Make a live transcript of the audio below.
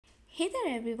Hey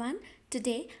there everyone,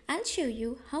 today I'll show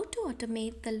you how to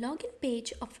automate the login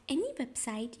page of any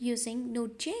website using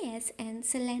Node.js and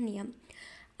Selenium.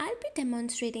 I'll be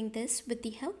demonstrating this with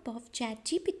the help of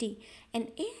ChatGPT, an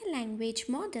AI language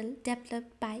model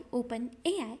developed by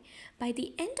OpenAI. By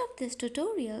the end of this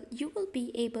tutorial, you will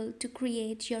be able to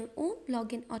create your own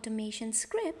login automation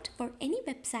script for any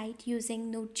website using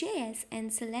Node.js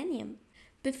and Selenium.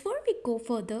 Before we go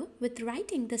further with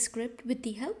writing the script with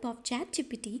the help of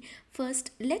ChatGPT, first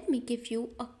let me give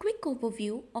you a quick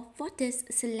overview of what is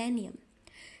Selenium.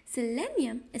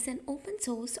 Selenium is an open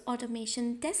source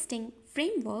automation testing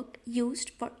framework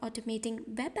used for automating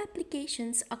web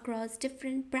applications across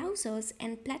different browsers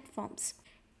and platforms.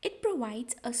 It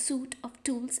provides a suite of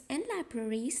tools and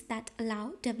libraries that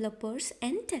allow developers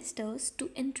and testers to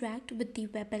interact with the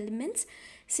web elements,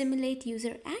 simulate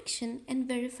user action, and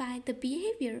verify the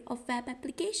behavior of web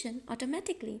application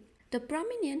automatically. The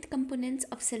prominent components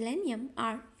of Selenium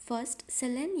are first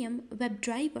Selenium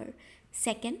WebDriver,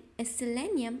 second is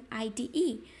Selenium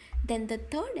IDE, then the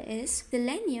third is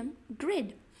Selenium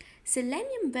Grid.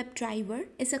 Selenium WebDriver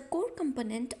is a core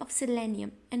component of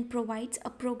Selenium and provides a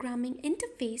programming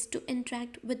interface to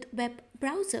interact with web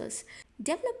browsers.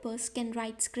 Developers can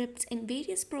write scripts in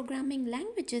various programming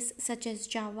languages such as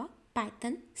Java,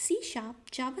 Python, C#,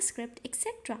 JavaScript,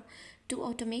 etc. to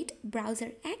automate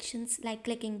browser actions like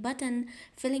clicking buttons,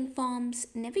 filling forms,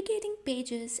 navigating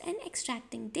pages, and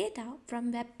extracting data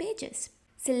from web pages.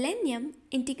 Selenium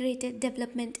Integrated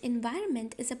Development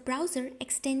Environment is a browser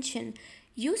extension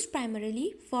used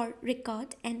primarily for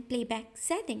record and playback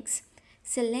settings.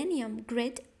 Selenium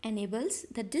Grid enables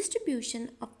the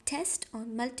distribution of tests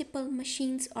on multiple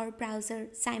machines or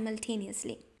browsers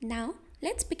simultaneously. Now,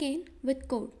 let's begin with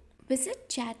code. Visit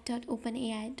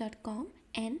chat.openai.com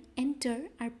and enter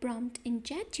our prompt in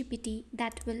ChatGPT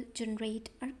that will generate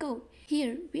our code.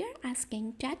 Here we are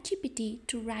asking ChatGPT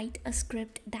to write a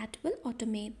script that will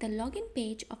automate the login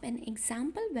page of an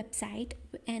example website,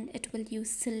 and it will use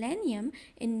Selenium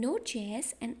in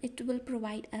Node.js and it will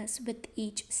provide us with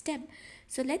each step.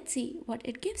 So let's see what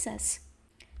it gives us.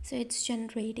 So it's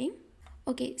generating.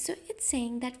 Okay, so it's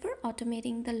saying that for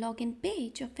automating the login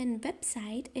page of a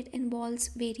website, it involves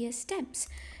various steps.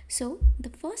 So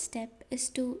the first step is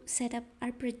to set up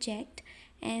our project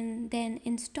and then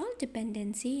install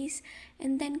dependencies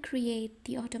and then create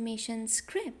the automation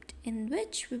script in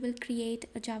which we will create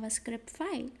a JavaScript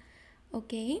file.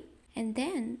 Okay, and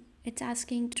then it's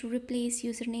asking to replace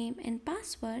username and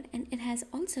password, and it has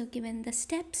also given the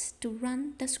steps to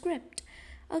run the script.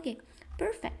 Okay,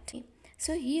 perfect.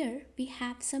 So here we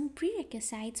have some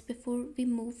prerequisites before we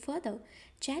move further.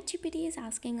 ChatGPT is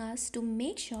asking us to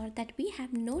make sure that we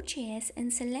have Node.js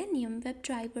and Selenium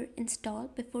WebDriver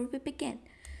installed before we begin.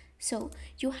 So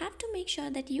you have to make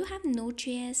sure that you have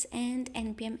Node.js and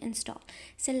NPM installed.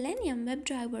 Selenium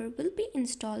WebDriver will be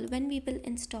installed when we will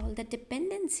install the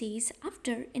dependencies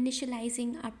after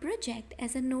initializing our project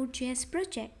as a Node.js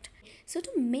project. So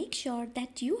to make sure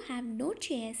that you have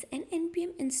Node.js and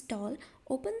NPM installed,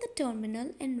 open the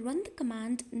terminal and run the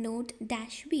command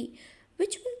node-v,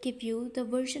 which will give you the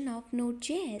version of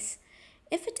Node.js.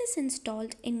 If it is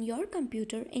installed in your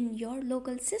computer in your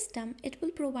local system, it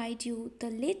will provide you the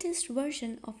latest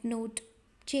version of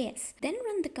Node.js. Then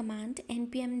run the command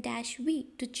npm-v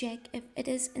to check if it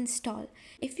is installed.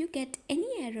 If you get any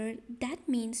error, that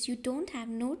means you don't have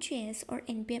Node.js or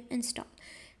NPM installed.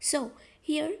 So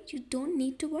here you don't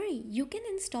need to worry, you can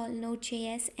install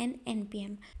Node.js and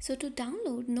NPM. So to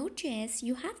download Node.js,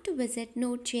 you have to visit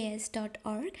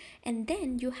nodejs.org and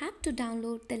then you have to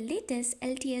download the latest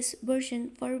LTS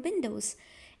version for Windows.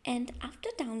 And after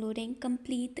downloading,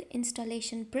 complete the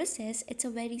installation process. It's a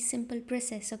very simple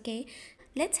process, okay?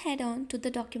 Let's head on to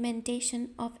the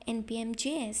documentation of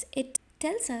npm.js. It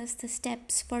tells us the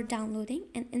steps for downloading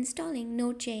and installing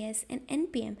Node.js and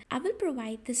NPM. I will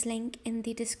provide this link in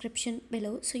the description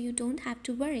below so you don't have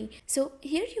to worry. So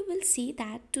here you will see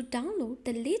that to download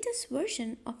the latest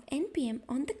version of NPM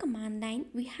on the command line,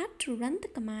 we have to run the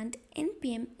command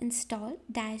npm install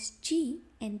 -g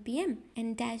npm,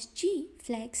 and -g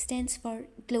flag stands for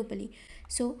globally.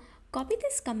 So copy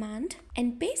this command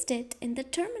and paste it in the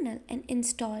terminal and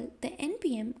install the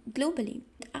npm globally.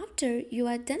 After you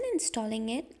are done installing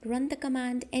it, run the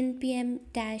command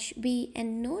npm-v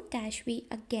and node-v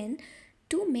again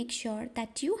to make sure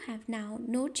that you have now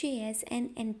Node.js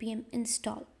and npm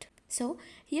installed. So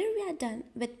here we are done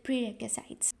with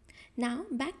prerequisites. Now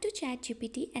back to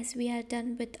ChatGPT. As we are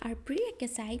done with our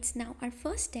prerequisites, now our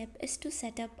first step is to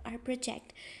set up our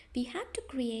project. We have to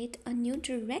create a new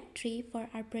directory for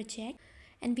our project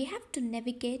and we have to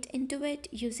navigate into it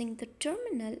using the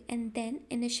terminal and then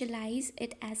initialize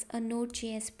it as a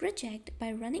Node.js project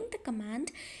by running the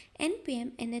command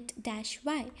npm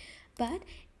init-y. But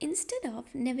instead of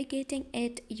navigating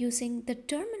it using the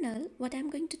terminal, what I'm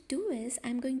going to do is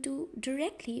I'm going to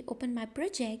directly open my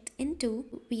project into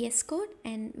VS Code,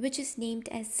 and which is named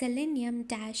as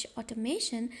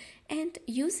Selenium-automation, and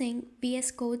using VS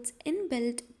Code's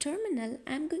inbuilt terminal,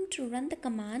 I'm going to run the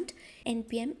command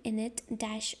npm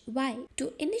init-y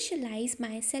to initialize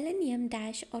my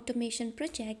Selenium-automation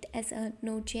project as a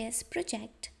Node.js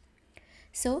project.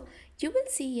 So you will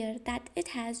see here that it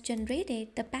has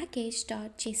generated the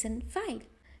package.json file.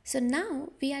 So now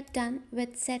we are done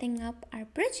with setting up our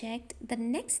project. The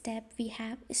next step we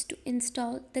have is to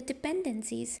install the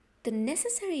dependencies. The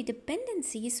necessary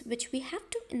dependencies which we have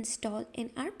to install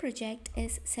in our project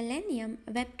is Selenium,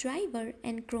 WebDriver,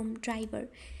 and Chrome driver.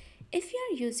 If you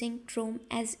are using Chrome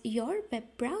as your web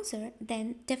browser,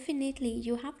 then definitely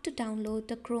you have to download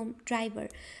the Chrome driver.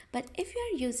 But if you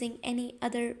are using any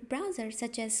other browser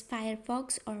such as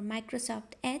Firefox or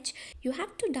Microsoft Edge, you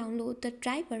have to download the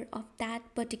driver of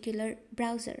that particular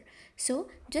browser. So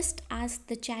just ask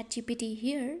the ChatGPT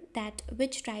here that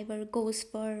which driver goes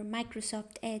for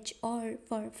Microsoft Edge or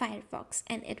for Firefox,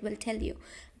 and it will tell you.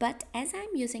 But as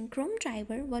I'm using Chrome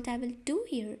driver, what I will do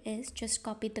here is just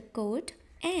copy the code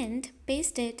and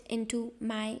paste it into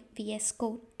my VS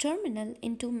Code terminal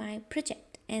into my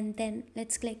project, and then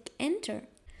let's click enter,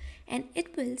 and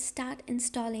it will start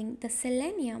installing the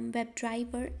Selenium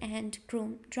WebDriver and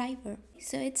Chrome driver.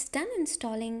 So it's done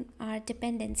installing our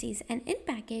dependencies, and in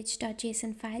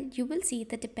package.json file you will see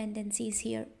the dependencies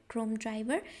here, Chrome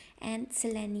driver and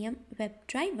Selenium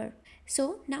WebDriver.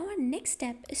 So now our next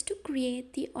step is to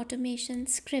create the automation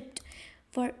script.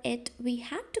 For it, we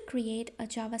have to create a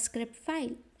JavaScript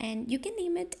file, and you can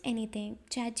name it anything.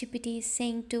 ChatGPT is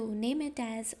saying to name it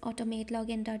as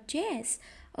automateLogin.js.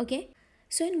 Okay,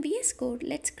 so in VS Code,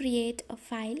 let's create a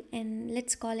file and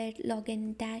let's call it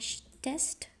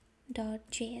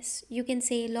login-test.js. You can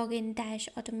say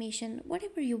login-automation,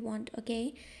 whatever you want.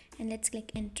 Okay, and let's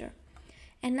click enter.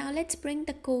 And now let's bring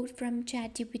the code from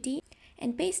ChatGPT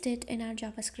and paste it in our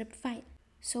JavaScript file.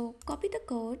 So copy the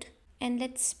code and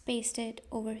let's paste it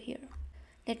over here.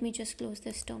 Let me just close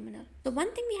this terminal. So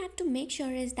one thing we have to make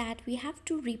sure is that we have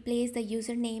to replace the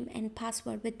username and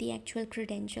password with the actual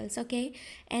credentials, okay?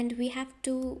 And we have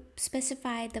to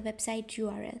specify the website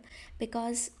URL,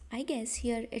 because I guess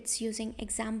here it's using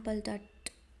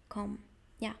example.com.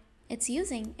 Yeah, it's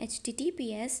using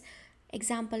https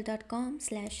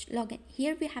example.com/login.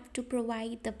 Here we have to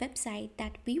provide the website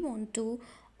that we want to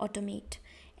automate,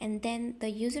 and then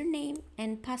the username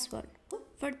and password.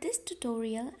 For this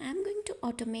tutorial, I'm going to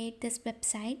automate this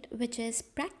website, which is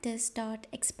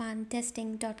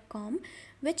practice.expandtesting.com,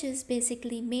 which is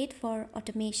basically made for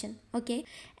automation. Okay,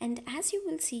 and as you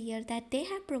will see here that they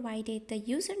have provided the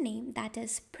username, that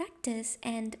is practice,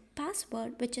 and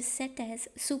password, which is set as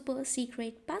super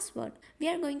secret password. We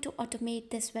are going to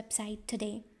automate this website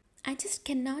today. I just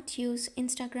cannot use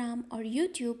Instagram or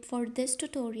YouTube for this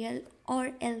tutorial,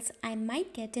 or else I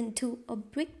might get into a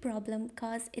big problem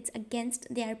because it's against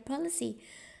their policy.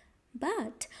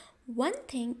 But one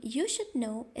thing you should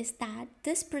know is that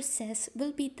this process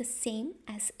will be the same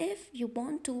as if you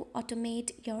want to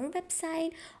automate your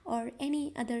website or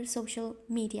any other social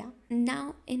media.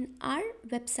 Now in our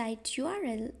website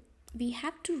URL, we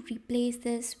have to replace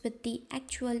this with the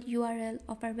actual URL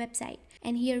of our website,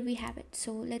 and here we have it.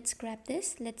 So let's grab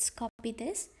this, let's copy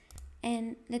this,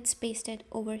 and let's paste it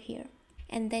over here.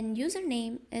 And then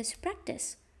username is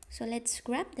practice, so let's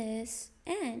grab this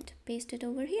and paste it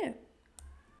over here.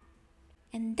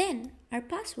 And then our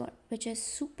password, which is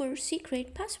super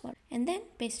secret password, and then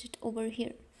paste it over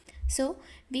here. So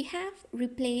we have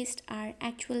replaced our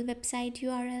actual website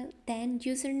URL, then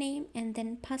username, and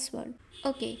then password.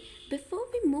 Okay, before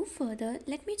we move further,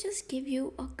 let me just give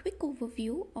you a quick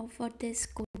overview of what this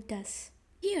code does.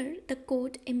 Here, the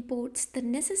code imports the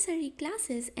necessary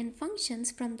classes and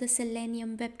functions from the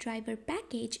Selenium WebDriver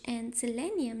package and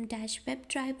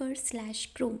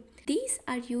Selenium-WebDriver/Chrome. These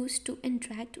are used to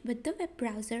interact with the web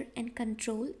browser and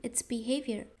control its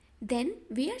behavior. Then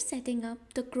we are setting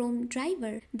up the Chrome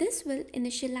driver. This will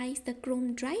initialize the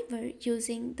Chrome driver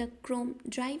using the Chrome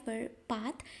driver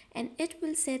path, and it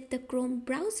will set the Chrome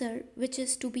browser, which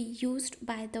is to be used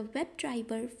by the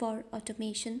WebDriver for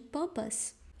automation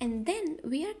purpose. And then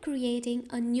we are creating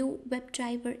a new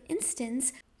WebDriver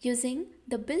instance using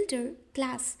the builder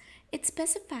class. It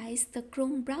specifies the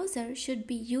Chrome browser should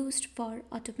be used for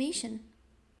automation.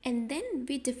 And then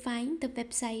we define the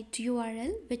website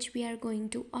URL which we are going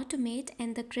to automate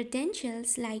and the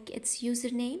credentials like its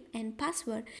username and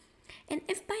password. And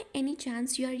if by any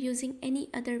chance you are using any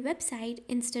other website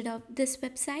instead of this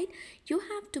website, you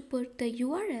have to put the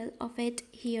URL of it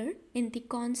here in the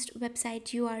const website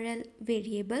URL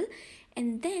variable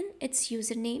and then its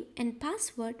username and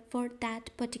password for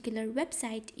that particular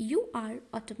website you are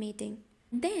automating.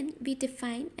 Then we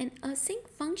define an async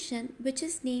function which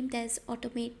is named as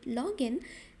automate login.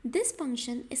 This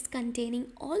function is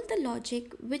containing all the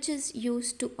logic which is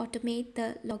used to automate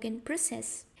the login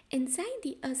process. Inside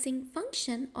the async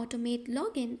function automate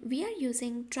login, we are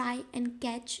using try and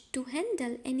catch to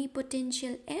handle any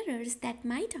potential errors that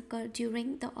might occur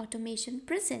during the automation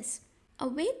process.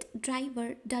 Await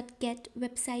driver.get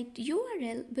website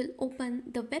URL will open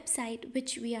the website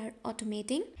which we are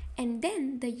automating, and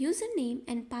then the username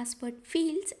and password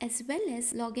fields as well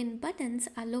as login buttons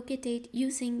are located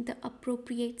using the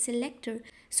appropriate selector.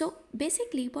 So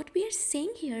basically what we are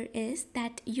saying here is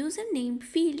that username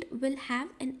field will have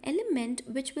an element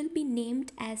which will be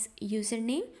named as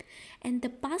username, and the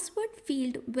password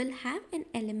field will have an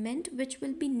element which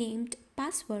will be named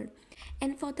password.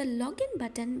 And for the login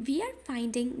button, we are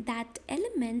finding that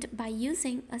element by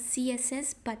using a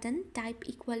CSS button type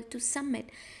equal to submit.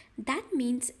 That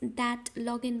means that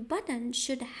login button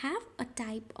should have a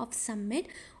type of submit,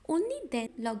 only then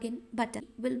login button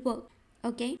will work.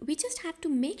 Okay, we just have to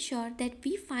make sure that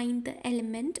we find the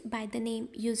element by the name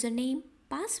username,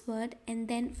 password, and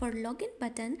then for login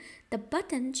button, the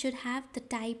button should have the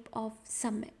type of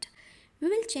submit. We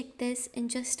will check this in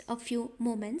just a few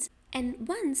moments. And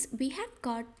once we have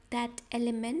got that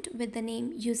element with the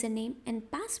name username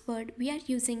and password, we are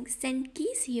using send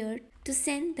keys here to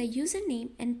send the username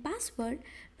and password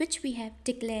which we have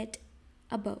declared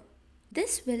above.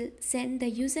 This will send the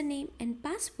username and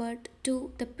password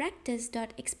to the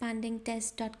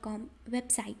practice.expandingtest.com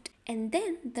website. And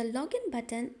then the login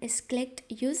button is clicked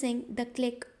using the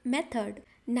click method.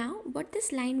 Now what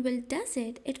this line will does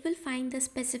it will find the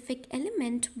specific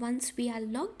element once we are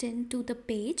logged in to the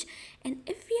page, and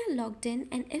if we are logged in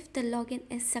and if the login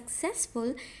is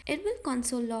successful, it will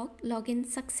console log login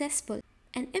successful.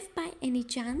 And if by any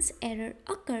chance error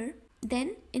occur,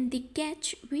 then in the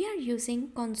catch we are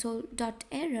using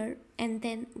console.error, and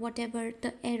then whatever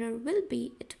the error will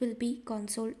be, it will be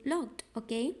console logged.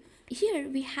 Okay. Here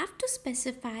we have to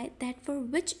specify that for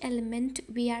which element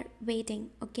we are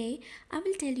waiting. Okay, I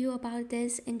will tell you about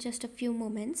this in just a few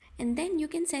moments, and then you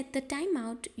can set the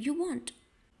timeout you want.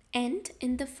 And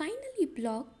in the finally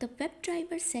block, the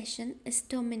WebDriver session is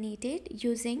terminated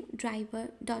using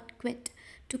driver.quit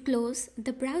to close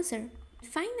the browser.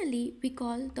 Finally, we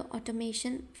call the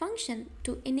automation function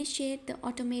to initiate the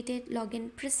automated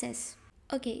login process.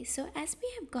 Okay, so as we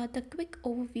have got the quick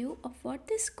overview of what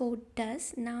this code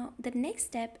does, now the next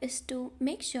step is to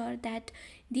make sure that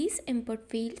these input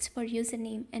fields for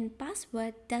username and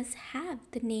password does have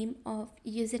the name of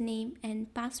username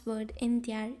and password in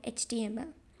their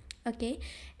HTML. Okay,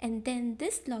 and then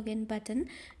this login button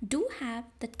do have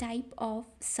the type of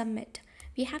submit.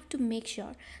 We have to make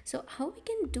sure. So how we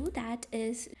can do that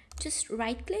is just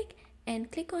right click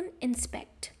and click on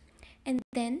inspect, and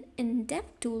then in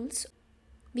DevTools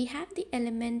we have the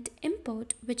element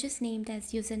import which is named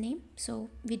as username, so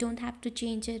we don't have to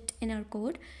change it in our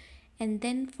code. And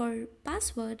then for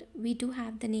password, we do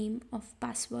have the name of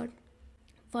password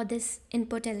for this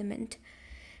input element.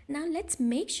 Now let's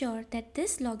make sure that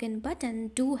this login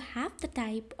button do have the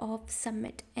type of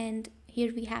submit, and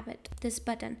here we have it, this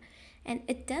button, and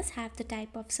it does have the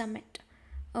type of submit.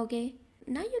 Okay,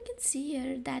 now you can see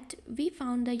here that we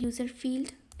found the user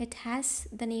field. It has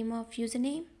the name of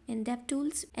username in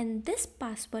DevTools, and this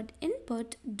password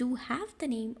input do have the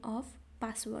name of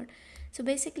password. So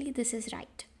basically this is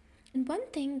right. And one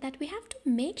thing that we have to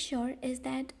make sure is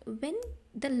that when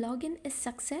the login is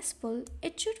successful,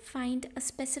 it should find a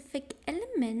specific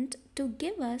element to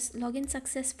give us login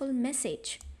successful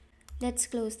message. Let's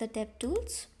close the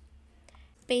DevTools,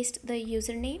 paste the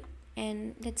username,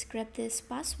 and let's grab this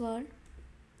password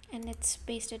and let's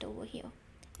paste it over here,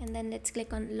 and then let's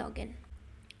click on login.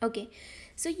 Okay,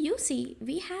 so you see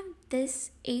we have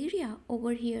this area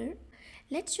over here.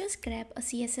 Let's just grab a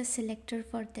CSS selector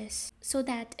for this so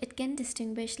that it can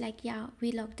distinguish like, yeah,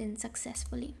 we logged in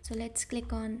successfully. So let's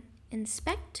click on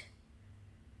inspect,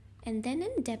 and then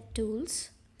in DevTools,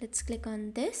 let's click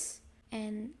on this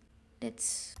and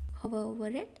let's hover over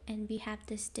it, and we have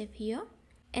this div here.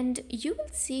 And you will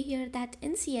see here that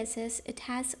in CSS, it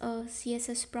has a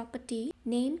CSS property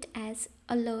named as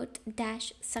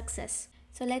alert-success.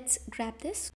 So let's grab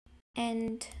this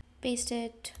and paste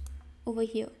it over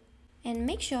here, and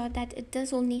make sure that it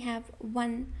does only have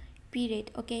one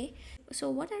period. Okay, so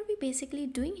what are we basically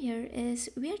doing here is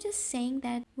we are just saying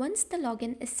that once the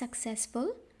login is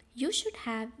successful, you should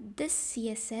have this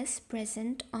CSS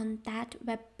present on that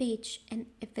web page, and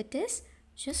if it is,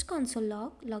 just console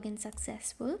log login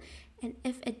successful, and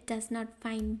if it does not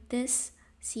find this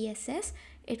CSS,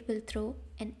 it will throw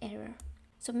an error.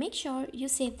 So make sure you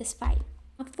save this file.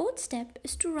 Our fourth step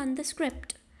is to run the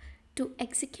script. To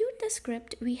execute the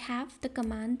script, we have the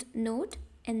command node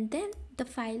and then the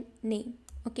file name.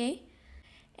 Okay,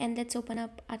 and let's open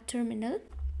up our terminal.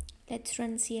 Let's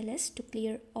run CLS to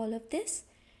clear all of this,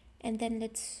 and then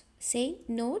let's say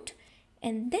node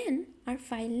and then our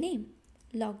file name,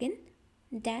 login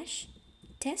dash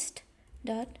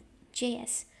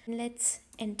test.js. Let's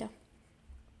enter.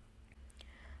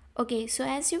 Okay, so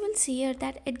as you will see here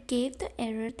that it gave the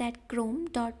error that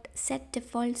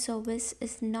chrome.setDefaultService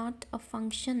is not a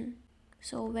function.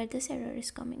 So where this error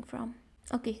is coming from?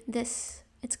 Okay, it's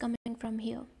coming from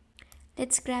here.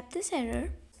 Let's grab this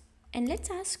error and let's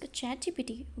ask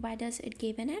ChatGPT, why does it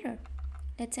give an error?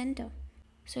 Let's enter.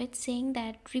 So it's saying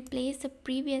that replace the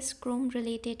previous Chrome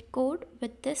related code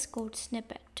with this code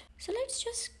snippet. So let's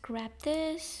just grab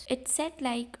this. It said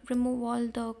like remove all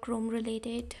the Chrome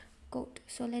related code.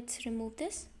 So let's remove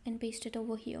this and paste it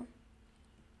over here.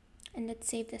 And let's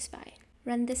save this file.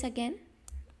 Run this again.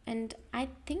 And I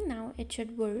think now it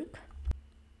should work.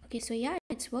 Okay, so yeah,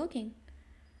 it's working.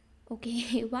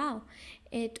 Okay, wow.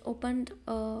 It opened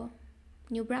a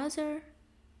new browser.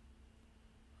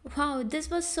 Wow, this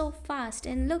was so fast,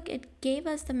 and look, it gave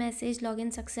us the message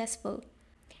login successful.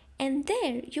 And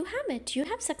there you have it. You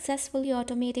have successfully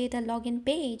automated a login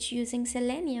page using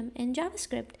Selenium and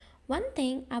JavaScript. One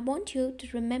thing I want you to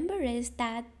remember is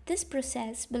that this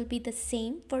process will be the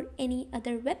same for any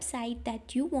other website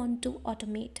that you want to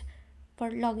automate for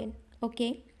login,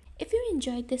 okay? If you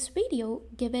enjoyed this video,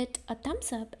 give it a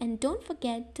thumbs up and don't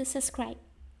forget to subscribe.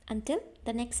 Until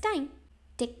the next time,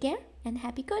 take care and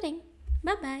happy coding.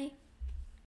 Bye-bye.